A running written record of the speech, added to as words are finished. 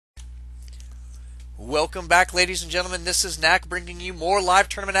Welcome back, ladies and gentlemen. This is Knack bringing you more live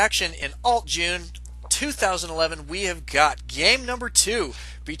tournament action in ALT-Jun 2011. We have got game number 2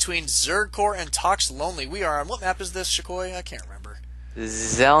 between Zergcore and ToxLonely. We are on, what map is this, Shakoi? I can't remember.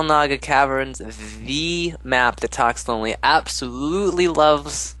 Xel'Naga Caverns, the map that ToxLonely absolutely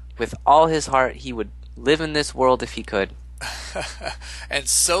loves with all his heart. He would live in this world if he could. And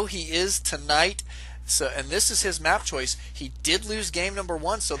so he is tonight. And this is his map choice. He did lose game number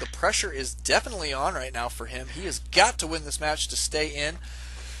 1, so the pressure is definitely on right now for him. He has got to win this match to stay in,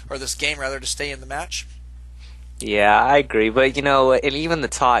 or this game rather, to stay in the match. Yeah, I agree. But you know, and even the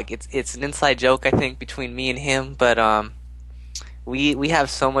talk, it's an inside joke I think between me and him. But we have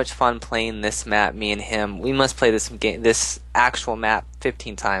so much fun playing this map, me and him. We must play this actual map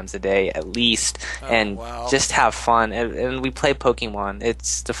 15 times a day at least, and wow. Just have fun. And we play Pokemon.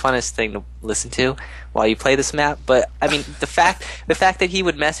 It's the funnest thing to listen to while you play this map. But I mean, the fact that he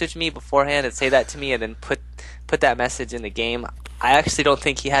would message me beforehand and say that to me, and then put that message in the game, I actually don't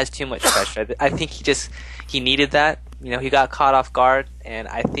think he has too much pressure. I think he needed that. You know, he got caught off guard, and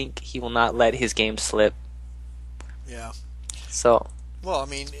I think he will not let his game slip. Yeah. So, well, I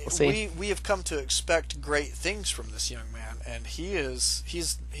mean, we'll we have come to expect great things from this young man, and he's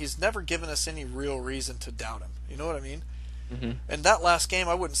never given us any real reason to doubt him. You know what I mean? Mm-hmm. And that last game,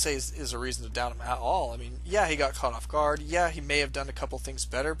 I wouldn't say is a reason to doubt him at all. I mean, yeah, he got caught off guard. Yeah, he may have done a couple things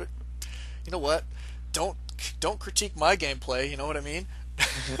better, but you know what? Don't critique my gameplay. You know what I mean?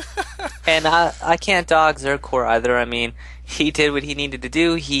 Mm-hmm. And I can't dog Zergcore either. I mean, he did what he needed to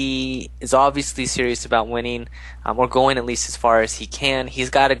do. He is obviously serious about winning, or going at least as far as he can. He's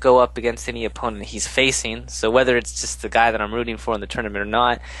got to go up against any opponent he's facing. So whether it's just the guy that I'm rooting for in the tournament or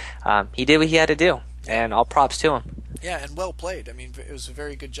not, he did what he had to do, and all props to him. Yeah, and well played. I mean, it was a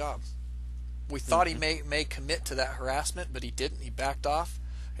very good job. We thought he may commit to that harassment, but he didn't. He backed off,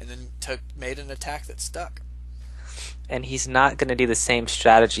 and then made an attack that stuck. And he's not going to do the same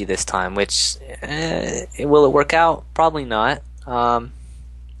strategy this time, which will it work out? Probably not. I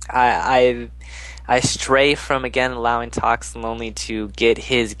stray from, again, allowing ToxLonely to get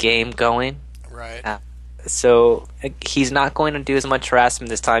his game going. Right. So he's not going to do as much harassment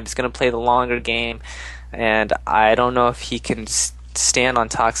this time. He's going to play the longer game, and I don't know if he can stand on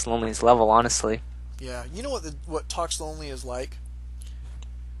ToxLonely's level, honestly. Yeah. You know what ToxLonely is like?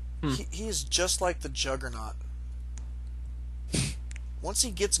 He is just like the Juggernaut. Once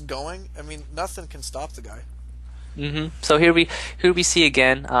he gets going, I mean, nothing can stop the guy. Mm-hmm. So here we see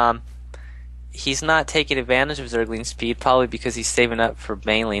again. He's not taking advantage of Zergling's speed, probably because he's saving up for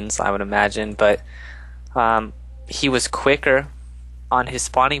Banelings, I would imagine. But he was quicker on his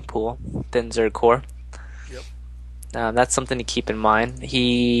spawning pool than Zergcore. Yep. That's something to keep in mind.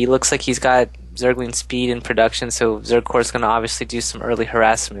 He looks like he's got Zergling's speed in production, so Zergcore's going to obviously do some early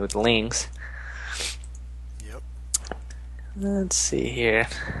harassment with Lings. Let's see here.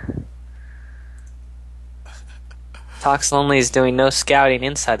 ToxLonely is doing no scouting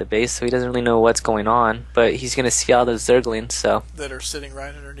inside the base, so he doesn't really know what's going on. But he's going to see all those Zerglings, so that are sitting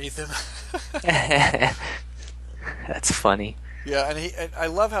right underneath him. That's funny. Yeah, and I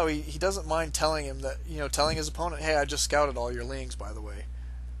love how he doesn't mind telling him that, you know, telling his opponent, hey, I just scouted all your Lings, by the way.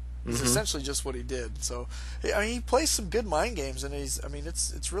 It's essentially just what he did. So, I mean, he plays some good mind games, and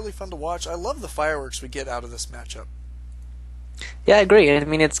it's really fun to watch. I love the fireworks we get out of this matchup. Yeah, I agree. I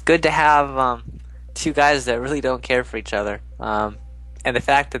mean, it's good to have two guys that really don't care for each other, and the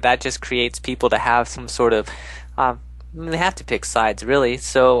fact that just creates people to have some sort of they have to pick sides, really.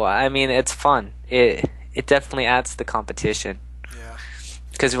 So I mean, it's fun. It definitely adds to the competition. Yeah.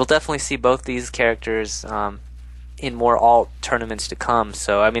 Because we'll definitely see both these characters in more alt tournaments to come.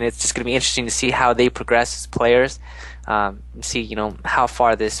 So I mean, it's just going to be interesting to see how they progress as players, and see, you know, how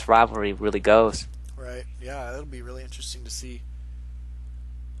far this rivalry really goes. Right. Yeah, it'll be really interesting to see.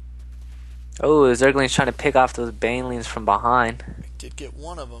 Oh, Zergling's trying to pick off those Banelings from behind. I did get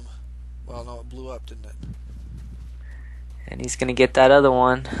one of them. Well, no, it blew up, didn't it? And he's going to get that other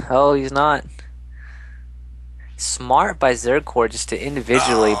one. Oh, he's not. Smart by Zergcore just to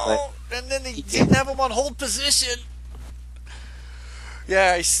individually. Oh, but and then he didn't have him on hold position.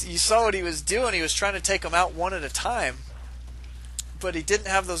 Yeah, you saw what he was doing. He was trying to take them out one at a time. But he didn't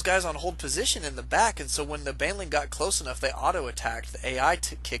have those guys on hold position in the back, and so when the Baneling got close enough, they auto-attacked. The AI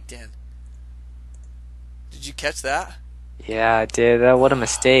kicked in. Did you catch that? Yeah, I did. What a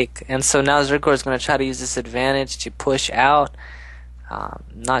mistake. And so now Zergcore is going to try to use this advantage to push out.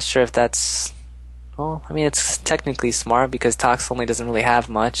 Not sure if that's... Well, I mean, it's technically smart because ToxLonely doesn't really have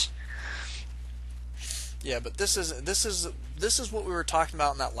much. Yeah, but this is what we were talking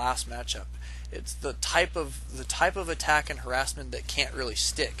about in that last matchup. It's the type of attack and harassment that can't really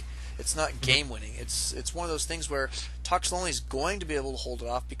stick. It's not game winning. It's one of those things where ToxLonely is going to be able to hold it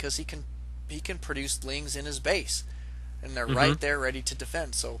off because he can produce lings in his base, and they're right there ready to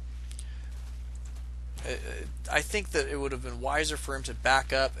defend. So I think that it would have been wiser for him to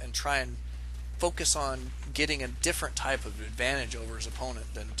back up and try and focus on getting a different type of advantage over his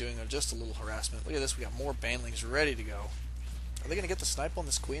opponent than doing just a little harassment. Look at this, we got more banelings ready to go. Are they going to get the snipe on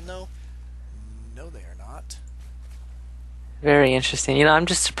this queen though? No, they are not. Very interesting. You know, I'm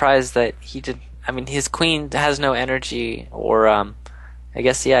just surprised that he did. I mean, his queen has no energy, or I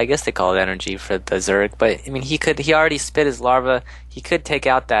guess they call it energy for the Zerg. But I mean, he already spit his larva. He could take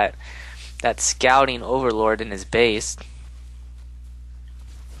out that scouting overlord in his base.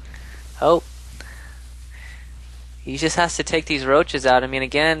 Oh. He just has to take these roaches out. I mean,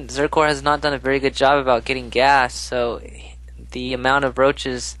 again, Zergcore has not done a very good job about getting gas, so the amount of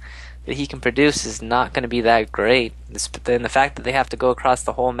roaches that he can produce is not going to be that great. And the fact that they have to go across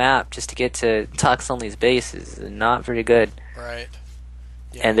the whole map just to get to ToxLonely's base is not very good. Right.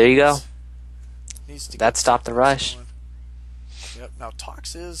 Yeah, and there you go. That stopped the rush. Yep. Now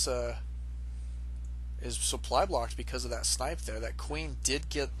Tox is supply blocked because of that snipe there. That queen did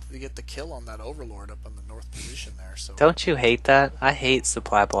get the kill on that overlord up on the north position there. So don't you hate that? I hate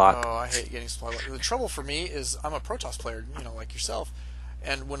supply block. Oh, I hate getting supply blocked. The trouble for me is I'm a Protoss player, like yourself,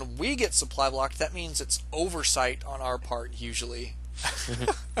 and when we get supply blocked, that means it's oversight on our part usually,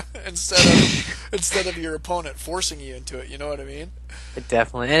 instead of your opponent forcing you into it. You know what I mean?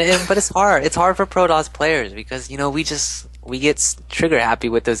 Definitely, but it's hard. It's hard for Protoss players because we get trigger happy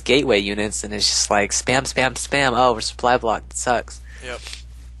with those gateway units, and it's just like spam, spam, spam. Oh, we're supply blocked. It sucks. Yep.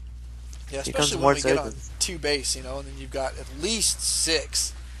 Yeah, especially when we get on 2 base, and then you've got at least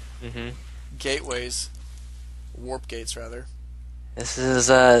 6 gateways, warp gates rather. This is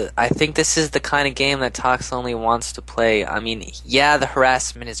I think this is the kind of game that ToxLonely wants to play. I mean, yeah, the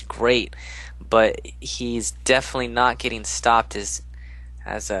harassment is great, but he's definitely not getting stopped as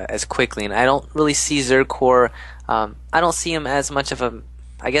quickly. And I don't really see Zergcore. I don't see him as much of a.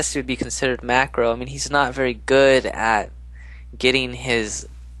 I guess it would be considered macro. I mean, he's not very good at getting his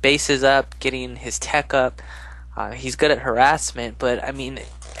bases up, getting his tech up. He's good at harassment, but I mean,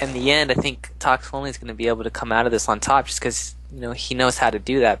 in the end, I think ToxLonely is going to be able to come out of this on top just because he knows how to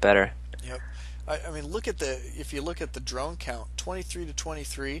do that better. Yep. I mean, if you look at the drone count, 23 to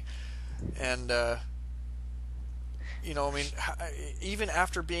 23, and I mean, even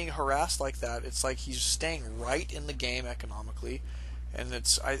after being harassed like that, it's like he's staying right in the game economically, and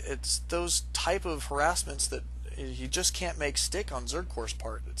it's those type of harassments that you just can't make stick on Zergcore's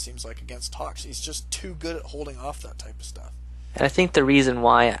part. It seems like against Tox, he's just too good at holding off that type of stuff. And I think the reason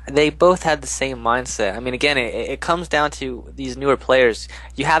why they both had the same mindset. I mean, again, it comes down to these newer players.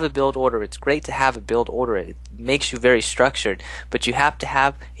 You have a build order. It's great to have a build order. It makes you very structured. But you have to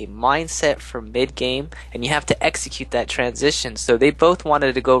have a mindset for mid-game, and you have to execute that transition. So they both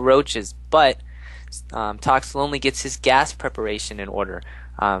wanted to go roaches, but ToxLonely gets his gas preparation in order.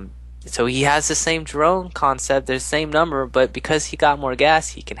 So he has the same drone concept, the same number, but because he got more gas,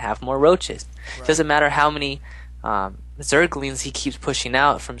 he can have more roaches. Right. It doesn't matter how many Zerglings he keeps pushing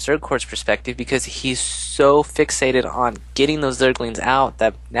out from Zergcore's perspective, because he's so fixated on getting those Zerglings out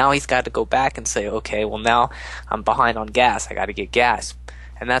that now he's got to go back and say, okay, well now I'm behind on gas, I got to get gas.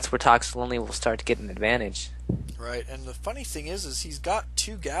 And that's where ToxLonely will start to get an advantage. Right, and the funny thing is he's got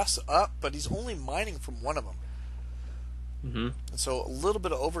 2 gas up, but he's only mining from one of them. And so a little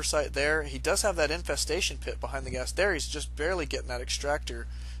bit of oversight there. He does have that infestation pit behind the gas there. He's just barely getting that extractor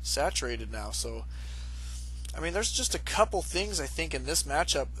saturated now. So I mean, there's just a couple things I think in this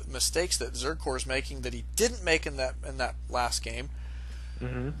matchup, mistakes that Zergcore is making that he didn't make in that last game.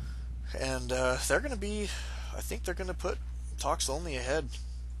 And they're going to be, I think they're going to put ToxLonely ahead.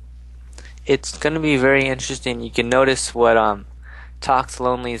 It's going to be very interesting. You can notice what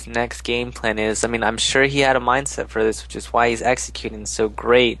ToxLonely's next game plan is. I mean, I'm sure he had a mindset for this, which is why he's executing so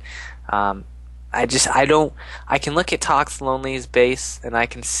great. I can look at ToxLonely's base and I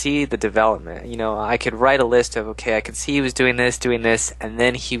can see the development. I could write a list of, okay, I can see he was doing this, and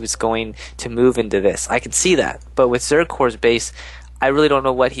then he was going to move into this. I can see that. But with Zergcore's base, I really don't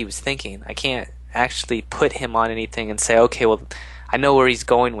know what he was thinking. I can't actually put him on anything and say, okay, well, I know where he's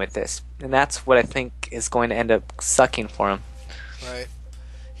going with this. And that's what I think is going to end up sucking for him. Right.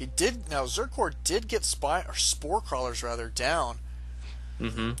 Now Zergcore did get spore crawlers down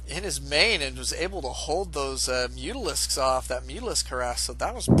in his main, and was able to hold those mutalisks off, that mutalisk harass. So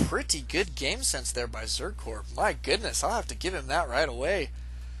that was pretty good game sense there by Zergcore. My goodness, I'll have to give him that right away.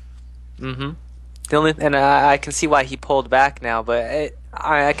 I can see why he pulled back now, but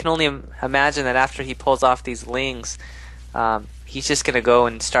I can only imagine that after he pulls off these lings, he's just gonna go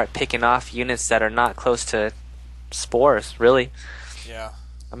and start picking off units that are not close to spores, really. Yeah.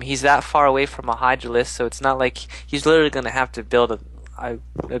 I mean, he's that far away from a Hydralisk, so it's not like he's literally gonna have to build a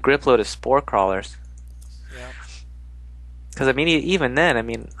grip load of spore crawlers. Yeah. Because I mean, even then, I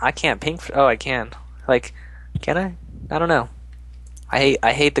mean, I can't ping. Oh, I can. Like, can I? I don't know. I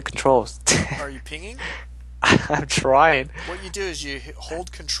hate the controls. Are you pinging? I'm trying. What you do is you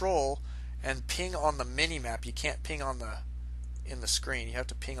hold control and ping on the mini map. You can't ping on in the screen. You have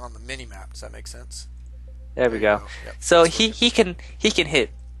to ping on the mini map. Does that make sense? There we go. Yep. So he can hit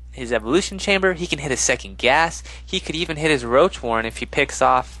his evolution chamber. He can hit his second gas. He could even hit his roach warren if he picks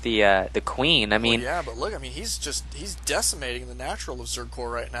off the queen. I mean, well, yeah, but look, I mean, he's decimating the natural of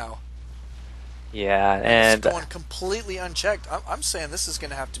Zergcore right now. Yeah, and it's going completely unchecked. I'm saying this is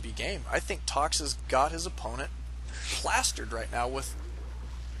going to have to be game. I think Tox has got his opponent plastered right now with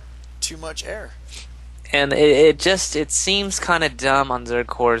too much air. And it seems kind of dumb on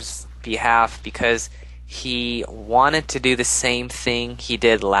Zergcore's behalf because he wanted to do the same thing he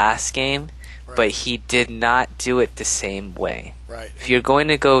did last game, right, but he did not do it the same way. Right. If you're going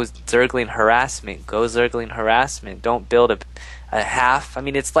to go Zergling harassment, go Zergling harassment. Don't build a half. I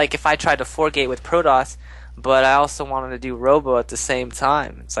mean, it's like if I tried to 4-gate with Protoss, but I also wanted to do Robo at the same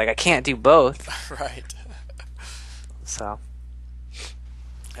time. It's like I can't do both. Right. So.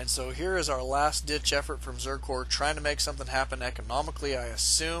 And so here is our last ditch effort from Zergcore, trying to make something happen economically, I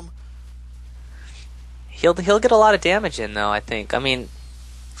assume. He'll get a lot of damage in though, I think. I mean,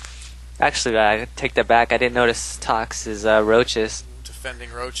 actually, I take that back. I didn't notice Tox's roaches.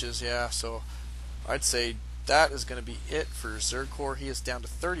 Defending roaches, yeah. So I'd say that is going to be it for Zergcore. He is down to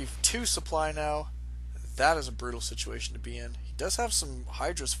 32 supply now. That is a brutal situation to be in. He does have some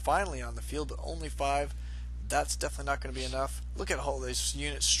Hydras finally on the field, but only 5. That's definitely not going to be enough. Look at all these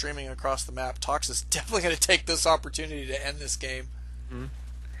units streaming across the map. Tox is definitely going to take this opportunity to end this game. Mm-hmm.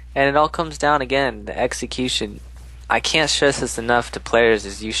 And it all comes down, again, the execution. I can't stress this enough to players,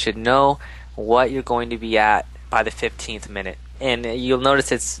 is you should know what you're going to be at by the 15th minute. And you'll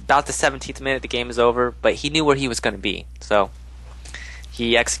notice it's about the 17th minute the game is over, but he knew where he was going to be. So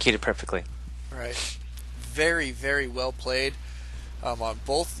he executed perfectly. Right. Very, very well played on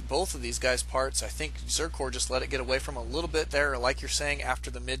both of these guys' parts. I think Zergcore just let it get away from a little bit there, like you're saying, after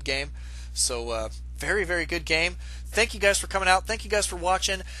the mid-game. So very, very good game. Thank you guys for coming out. Thank you guys for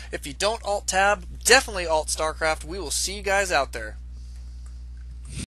watching. If you don't alt-tab, definitely alt-StarCraft. We will see you guys out there.